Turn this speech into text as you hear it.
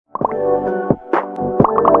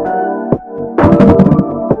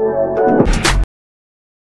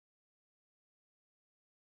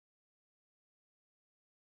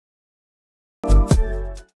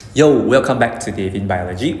Yo, welcome back to Davin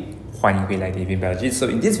Biology. 欢迎回来 Davin Biology. So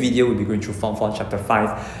in this video, we'll be going through Form 4 Chapter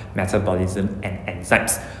 5, Metabolism and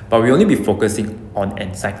Enzymes. But we'll only be focusing on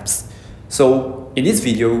enzymes. So in this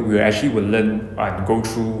video, we will learn and go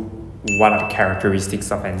through what are the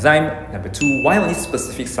characteristics of enzyme. Number 2, why only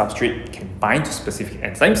specific substrate can bind to specific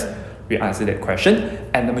enzymes. We answer that question.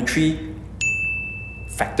 And number 3,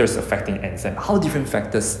 factors affecting enzyme. How different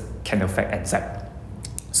factors can affect enzyme.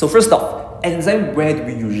 So first off, enzyme, where do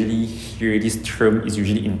we usually hear this term is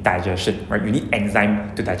usually in digestion, right? You need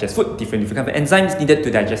enzyme to digest food. Different kind of enzymes needed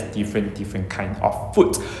to digest different kind of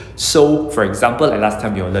food. So for example, like last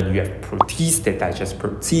time you learned, you have protease that digest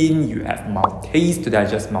protein, you have maltase to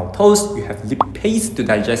digest maltose, you have lipase to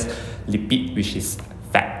digest lipid, which is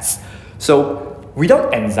fats. So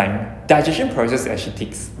without enzyme, digestion process actually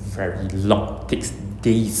takes very long, takes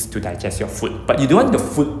days to digest your food. But you don't want the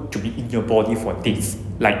food to be in your body for days.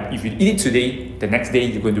 Like if you eat it today, the next day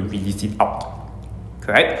you're going to release it out.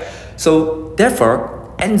 Correct? So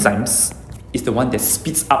therefore, enzymes is the one that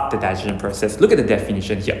speeds up the digestion process. Look at the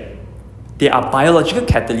definition here. They are biological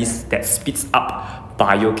catalysts that speeds up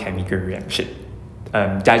biochemical reaction.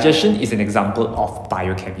 Digestion is an example of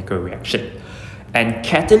biochemical reaction. And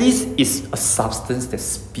catalyst is a substance that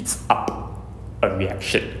speeds up a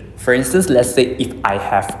reaction. For instance, let's say if I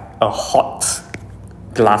have a hot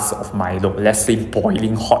glass of Milo, let's say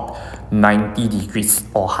boiling hot, 90 degrees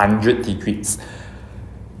or 100 degrees.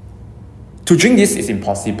 To drink this is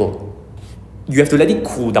impossible. You have to let it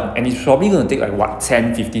cool down, and it's probably going to take like what,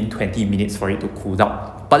 10, 15, 20 minutes for it to cool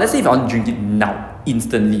down. But let's say if I want to drink it now,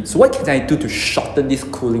 instantly. So what can I do to shorten this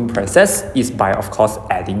cooling process is by, of course,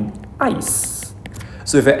 adding ice.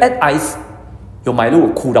 So if I add ice, your Milo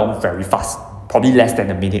will cool down very fast. Probably less than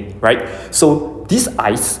a minute, right? So this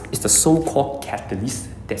ice is the so-called catalyst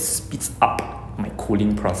that speeds up my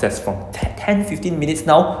cooling process from 10-15 minutes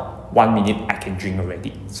now, 1 minute I can drink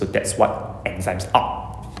already. So that's what enzymes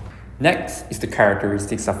are. Next is the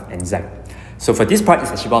characteristics of enzyme. So for this part,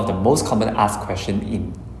 it's actually one of the most common asked questions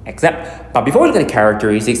in exam. But before we look at the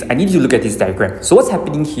characteristics, I need you to look at this diagram. So what's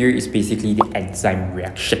happening here is basically the enzyme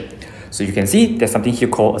reaction. So you can see there's something here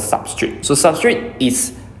called a substrate. So substrate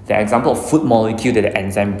is the example of food molecule that the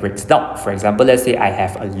enzyme breaks down. For example, let's say I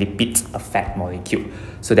have a lipid, a fat molecule.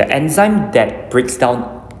 So the enzyme that breaks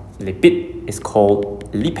down lipid is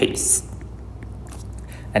called lipase.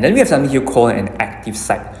 And then we have something here called an active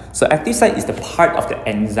site. So active site is the part of the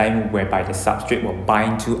enzyme whereby the substrate will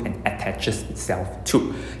bind to and attaches itself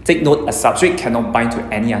to. Take note, a substrate cannot bind to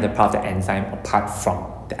any other part of the enzyme apart from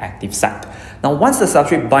the active site. Now, once the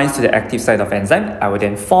substrate binds to the active site of enzyme, I will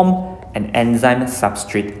then form an enzyme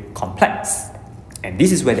substrate complex. And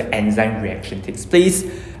this is where the enzyme reaction takes place,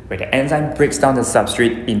 where the enzyme breaks down the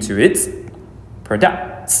substrate into its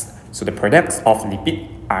products. So the products of lipid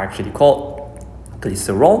are actually called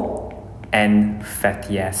glycerol and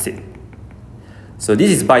fatty acid. So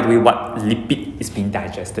this is, by the way, what lipid is being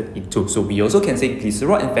digested into. So we also can say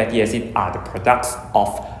glycerol and fatty acid are the products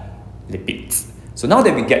of lipids. So now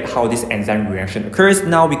that we get how this enzyme reaction occurs,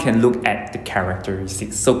 now we can look at the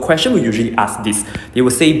characteristics. So question will usually ask this. They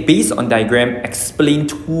will say, based on diagram, explain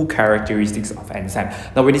 2 characteristics of enzyme.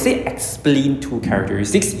 Now when they say explain 2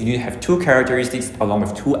 characteristics, you need to have 2 characteristics along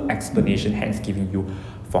with 2 explanations, hence giving you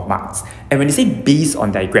 4 marks. And when they say based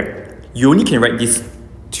on diagram, you only can write these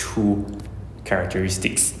 2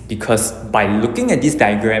 characteristics, because by looking at this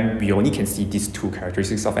diagram, we only can see these 2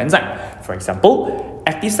 characteristics of enzyme. For example,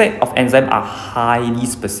 active site of enzyme are highly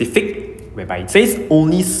specific, whereby it says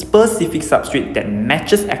only specific substrate that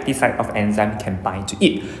matches active site of enzyme can bind to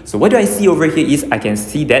it. So what do I see over here is I can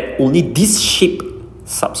see that only this shape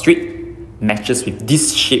substrate matches with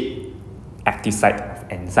this shape active site of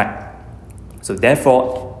enzyme. So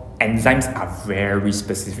therefore, enzymes are very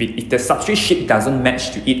specific. If the substrate shape doesn't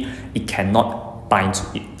match to it, it cannot bind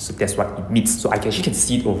to it. So that's what it means. So I actually can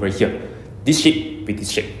see it over here. This shape with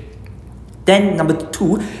this shape. Then number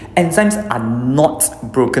 2, enzymes are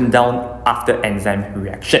not broken down after enzyme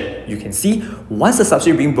reaction. You can see once the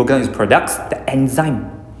substrate being broken down into products, the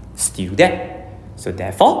enzyme is still there. So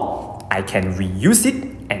therefore, I can reuse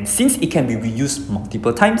it. And since it can be reused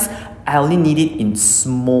multiple times, I only need it in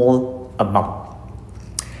small amount.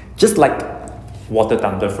 Just like water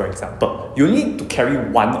tumbler, for example. You need to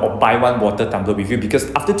carry one or buy one water tumbler with you,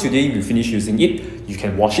 because after today you finish using it, you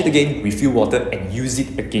can wash it again, refill water, and use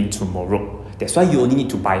it again tomorrow. That's why you only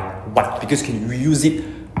need to buy one, because you can reuse it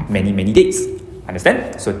many days.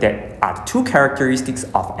 Understand? So that are the 2 characteristics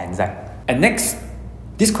of enzyme. And next,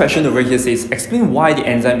 this question over here says, explain why the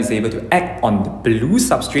enzyme is able to act on the blue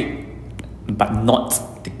substrate but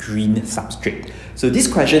not the green substrate. So this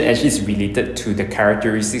question actually is related to the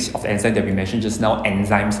characteristics of the enzyme that we mentioned just now.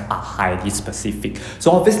 Enzymes are highly specific.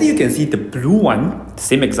 So obviously you can see the blue one,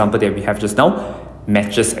 same example that we have just now,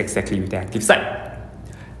 matches exactly with the active site.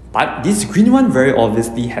 But this green one very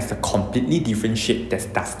obviously has a completely different shape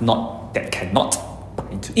that cannot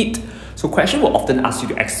bind to it. So question will often ask you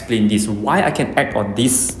to explain this, why I can act on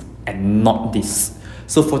this and not this.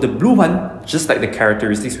 So for the blue one, just like the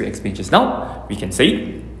characteristics we explained just now, we can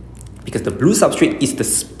say, because the blue substrate is the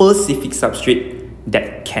specific substrate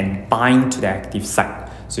that can bind to the active site.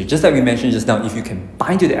 So just like we mentioned just now, if you can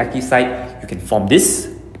bind to the active site, you can form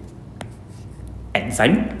this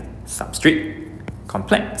enzyme substrate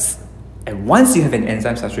complex. And once you have an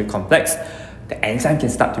enzyme substrate complex, the enzyme can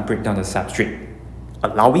start to break down the substrate,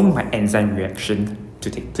 allowing my enzyme reaction to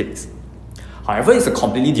take place. However, it's a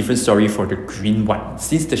completely different story for the green one.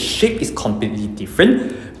 Since the shape is completely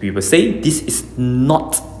different, we will say this is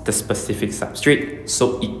not the specific substrate,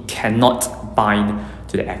 so it cannot bind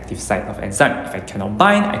to the active site of enzyme. If I cannot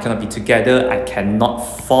bind, I cannot be together, I cannot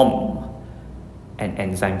form an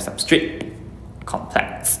enzyme substrate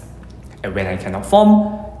complex. And when I cannot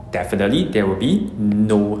form, definitely there will be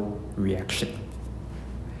no reaction.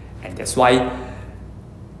 And that's why,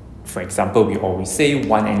 for example, we always say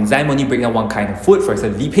one enzyme only break down one kind of food. For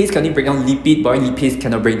example, lipase can only break down lipid, but lipase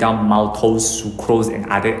cannot break down maltose, sucrose,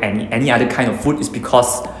 and any other kind of food is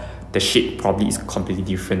because the shape probably is completely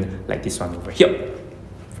different, like this one over here.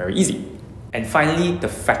 Very easy. And finally, the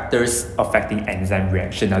factors affecting enzyme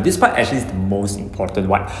reaction. Now, this part actually is the most important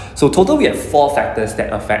one. So total, we have 4 factors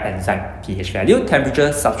that affect enzyme: pH value, temperature,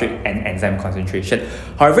 substrate, and enzyme concentration.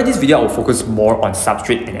 However, this video I will focus more on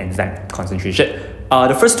substrate and enzyme concentration.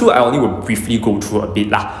 The first 2 I only will briefly go through a bit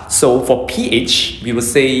lah. So for pH, we will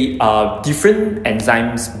say different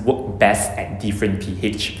enzymes work best at different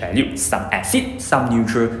pH values. Some acid, some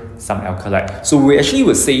neutral, some alkaline. So we actually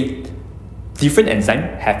will say different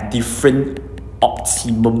enzymes have different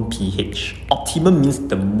optimum pH. Optimum means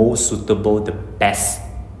the most suitable, the best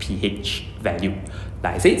pH value.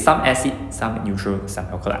 Like I said, some acid, some neutral, some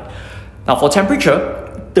alkaline. Now for temperature,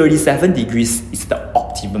 37 degrees is the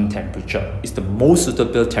optimum temperature. It's the most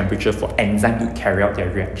suitable temperature for enzyme to carry out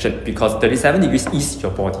their reaction, because 37 degrees is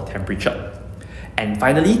your body temperature. And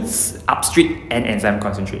finally, substrate and enzyme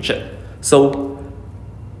concentration. So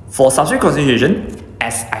for substrate concentration,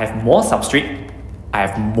 as I have more substrate, I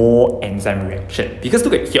have more enzyme reaction. Because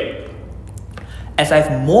look at here. As I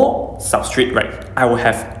have more substrate, right, I will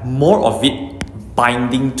have more of it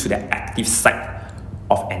binding to the active site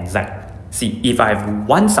of enzyme. See, if I have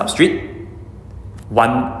one substrate,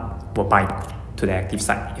 one will bind to the active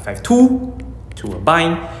site. If I have two will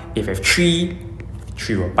bind. If I have three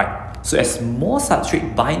will bind. So as more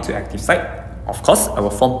substrate bind to active site, of course, I will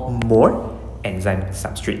form more enzyme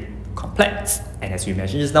substrate complex. And as we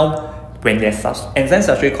mentioned just now, when there's enzyme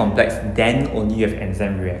substrate complex, then only you have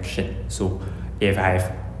enzyme reaction. So if I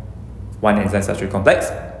have one enzyme substrate complex,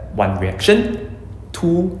 one reaction,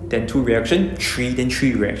 2, then 2 reaction, 3, then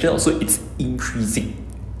 3 reaction, also it's increasing.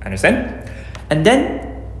 Understand? And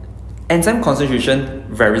then enzyme concentration,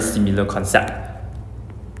 very similar concept.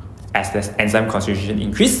 As the enzyme concentration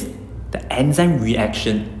increase, the enzyme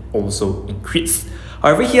reaction also increase.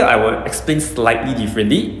 However, here I will explain slightly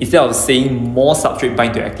differently. Instead of saying more substrate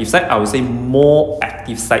bind to active site, I will say more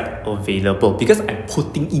active site available, because I'm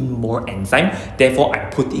putting in more enzyme, therefore I'm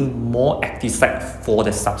putting more active site for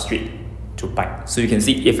the substrate to bind. So you can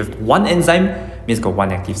see if one enzyme means got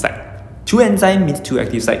one active site, 2 enzyme means 2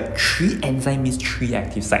 active site, 3 enzyme means 3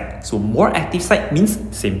 active site. So more active site means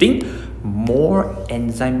same thing, more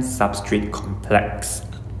enzyme substrate complex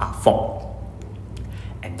are formed.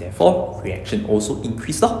 And therefore, reaction also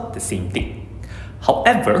increases the same thing.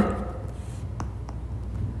 However,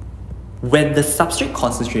 when the substrate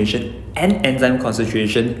concentration and enzyme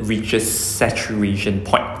concentration reaches saturation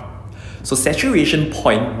point. So saturation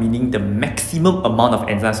point meaning the maximum amount of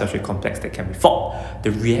enzyme substrate complex that can be formed,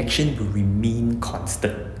 the reaction will remain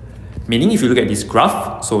constant. Meaning if you look at this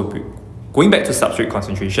graph, so going back to substrate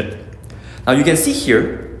concentration. Now you can see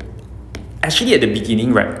here, actually at the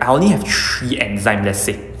beginning, right, I only have 3 enzymes, let's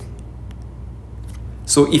say.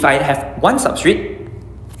 So if I have one substrate,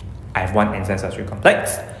 I have one enzyme substrate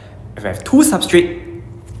complex. If I have 2 substrate,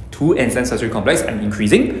 2 enzyme substrate complex, I'm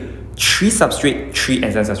increasing. 3 substrate, 3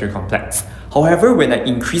 enzyme substrate complex. However, when I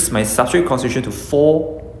increase my substrate concentration to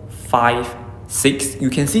 4, 5, 6, you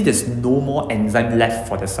can see there's no more enzyme left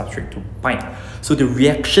for the substrate to bind. So the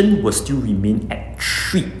reaction will still remain at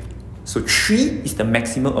 3. So 3 is the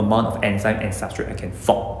maximum amount of enzyme and substrate I can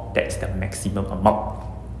form. That is the maximum amount.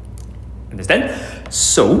 Understand?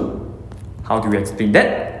 So, How do we explain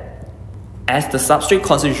that? As the substrate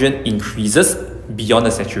concentration increases beyond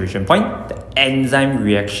the saturation point, the enzyme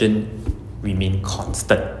reaction remains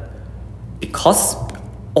constant because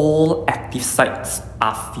all active sites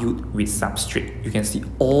are filled with substrate. You can see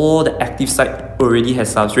all the active site already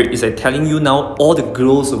has substrate. It's like telling you now all the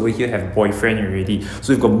girls over here have boyfriend already.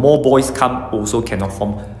 So if got more boys come, also cannot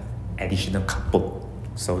form additional couple.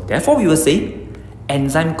 So therefore we will say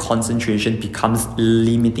enzyme concentration becomes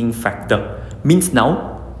limiting factor. Means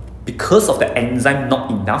now, because of the enzyme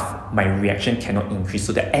not enough, my reaction cannot increase.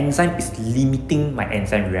 So the enzyme is limiting my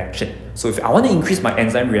enzyme reaction. So if I want to increase my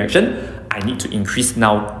enzyme reaction, I need to increase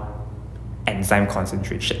now enzyme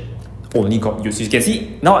concentration. Only got used. You can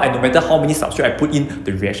see now, no matter how many substrate I put in,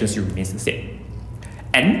 the reaction still remains the same.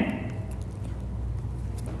 And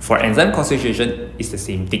for enzyme concentration, it's the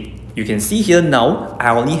same thing. You can see here now,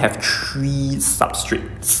 I only have 3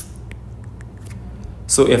 substrates.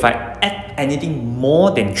 So if I add anything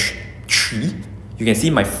more than 3, you can see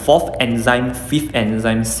my 4th enzyme, 5th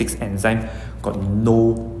enzyme, 6th enzyme got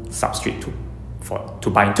no substrate to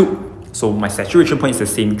bind to. So my saturation point is the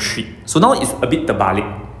same 3. So now it's a bit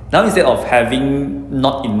terbalik. Now instead of having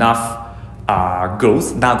not enough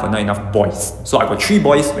girls, now I got not enough boys. So I got 3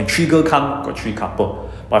 boys, when 3 girls come, got 3 couple.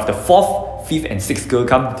 But if the 4th, 5th and 6th girl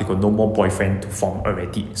come, they got no more boyfriend to form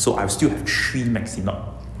already. So I still have 3 maximum.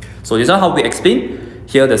 So this is how we explain.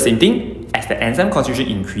 Here the same thing, as the enzyme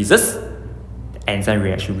concentration increases, the enzyme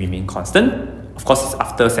reaction remains constant. Of course, it's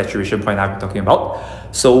after saturation point I'm talking about.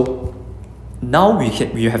 So now we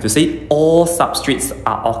have to say all substrates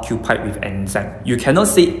are occupied with enzyme. You cannot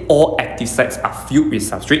say all active sites are filled with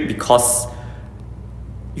substrate because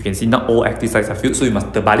you can see not all active sites are filled. So you must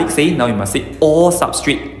terbalik say, now you must say all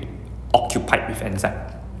substrate occupied with enzyme.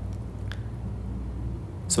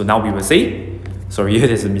 So now we will say, sorry, here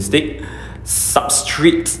there's a mistake.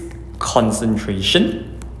 Substrate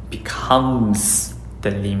concentration becomes the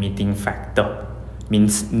limiting factor.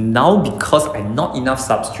 Means now because I not enough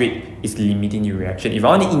substrate is limiting the reaction. If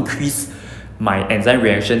I want to increase my enzyme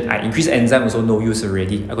reaction, I increase enzyme also no use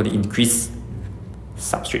already. I got to increase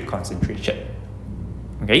substrate concentration.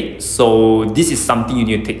 Okay, so this is something you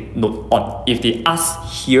need to take note on. If they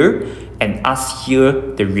ask here and ask here,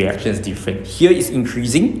 the reaction is different. Here is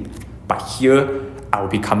increasing, but here I will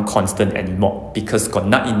become constant anymore because got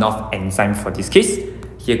not enough enzyme for this case.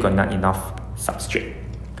 Here got not enough substrate.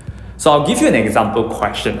 So I'll give you an example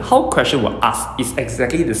question. How question will ask is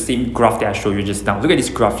exactly the same graph that I showed you just now. Look at this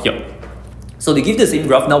graph here. So they give the same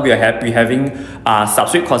graph. Now we're having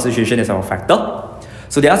substrate concentration as our factor.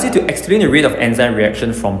 So they ask you to explain the rate of enzyme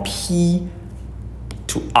reaction from P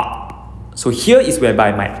to R. So here is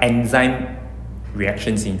whereby my enzyme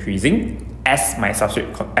reaction is increasing as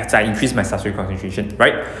I increase my substrate concentration,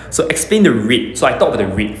 right? So explain the rate. So I talk about the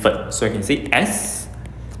rate first. So I can say as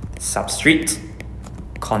substrate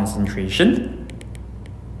concentration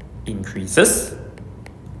increases,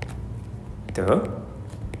 the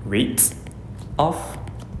rate of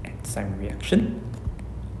enzyme reaction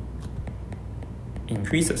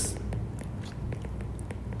increases.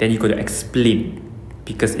 Then you got to explain,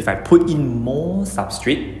 because if I put in more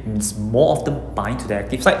substrate, it means more of them bind to the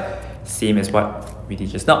active site. Same as what we did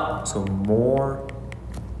just now. So more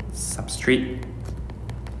substrate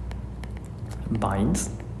binds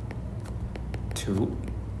to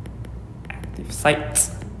active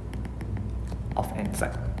sites of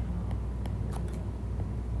enzyme.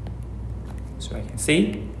 So I can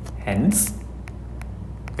say, hence,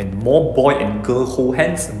 when more boy and girl hold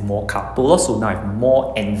hands, more couple, so now I have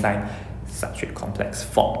more enzyme substrate complex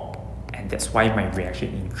form. And that's why my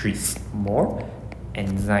reaction increased. More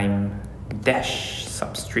enzyme dash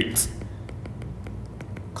substrate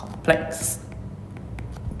complex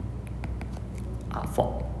are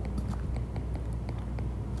formed.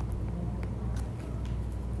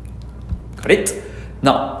 Got it?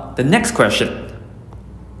 Now, the next question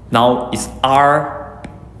now is R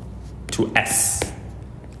to S.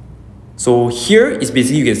 So here is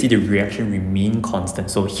basically, you can see the reaction remain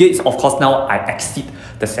constant. So here is, of course, now I exceed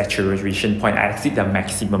the saturation point, I exceed the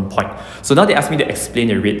maximum point. So now they ask me to explain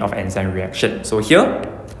the rate of enzyme reaction. So here,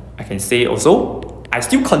 I can say also, I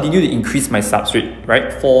still continue to increase my substrate,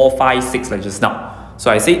 right? 4, 5, 6 like just now.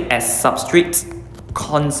 So I say as substrate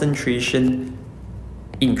concentration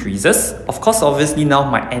increases, of course, obviously now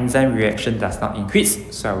my enzyme reaction does not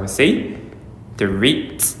increase. So I will say the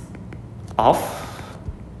rate of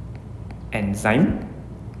enzyme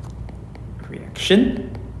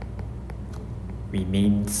reaction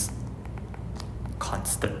remains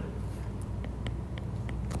constant.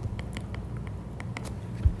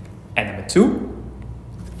 And number 2,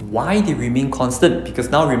 why they remain constant? Because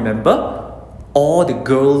now remember, all the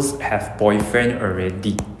girls have boyfriend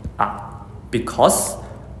already? Because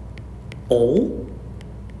all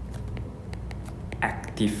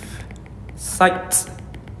active sites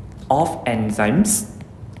of enzymes,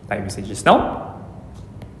 like we said just now,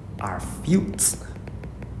 are filled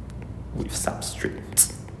with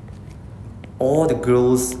substrates. All the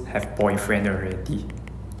girls have boyfriend already.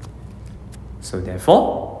 So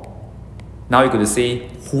therefore, now you're going to say,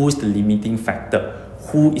 who's the limiting factor?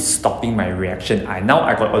 Who is stopping my reaction? Now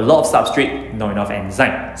I got a lot of substrate, not enough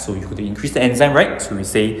enzyme. So you have to increase the enzyme, right? So we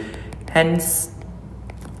say, hence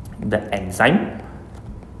the enzyme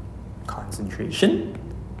concentration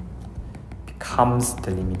becomes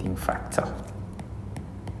the limiting factor.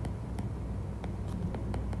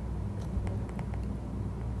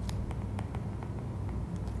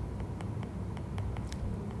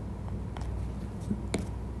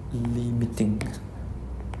 Limiting.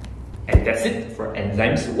 And that's it for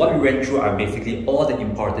enzymes. What we went through are basically all the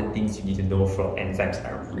important things you need to know from enzymes.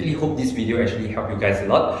 I really hope this video actually helped you guys a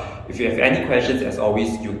lot. If you have any questions, as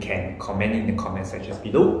always, you can comment in the comment section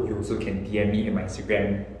below. You also can DM me in my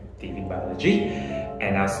Instagram, Davin Biology,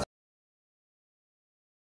 and I'll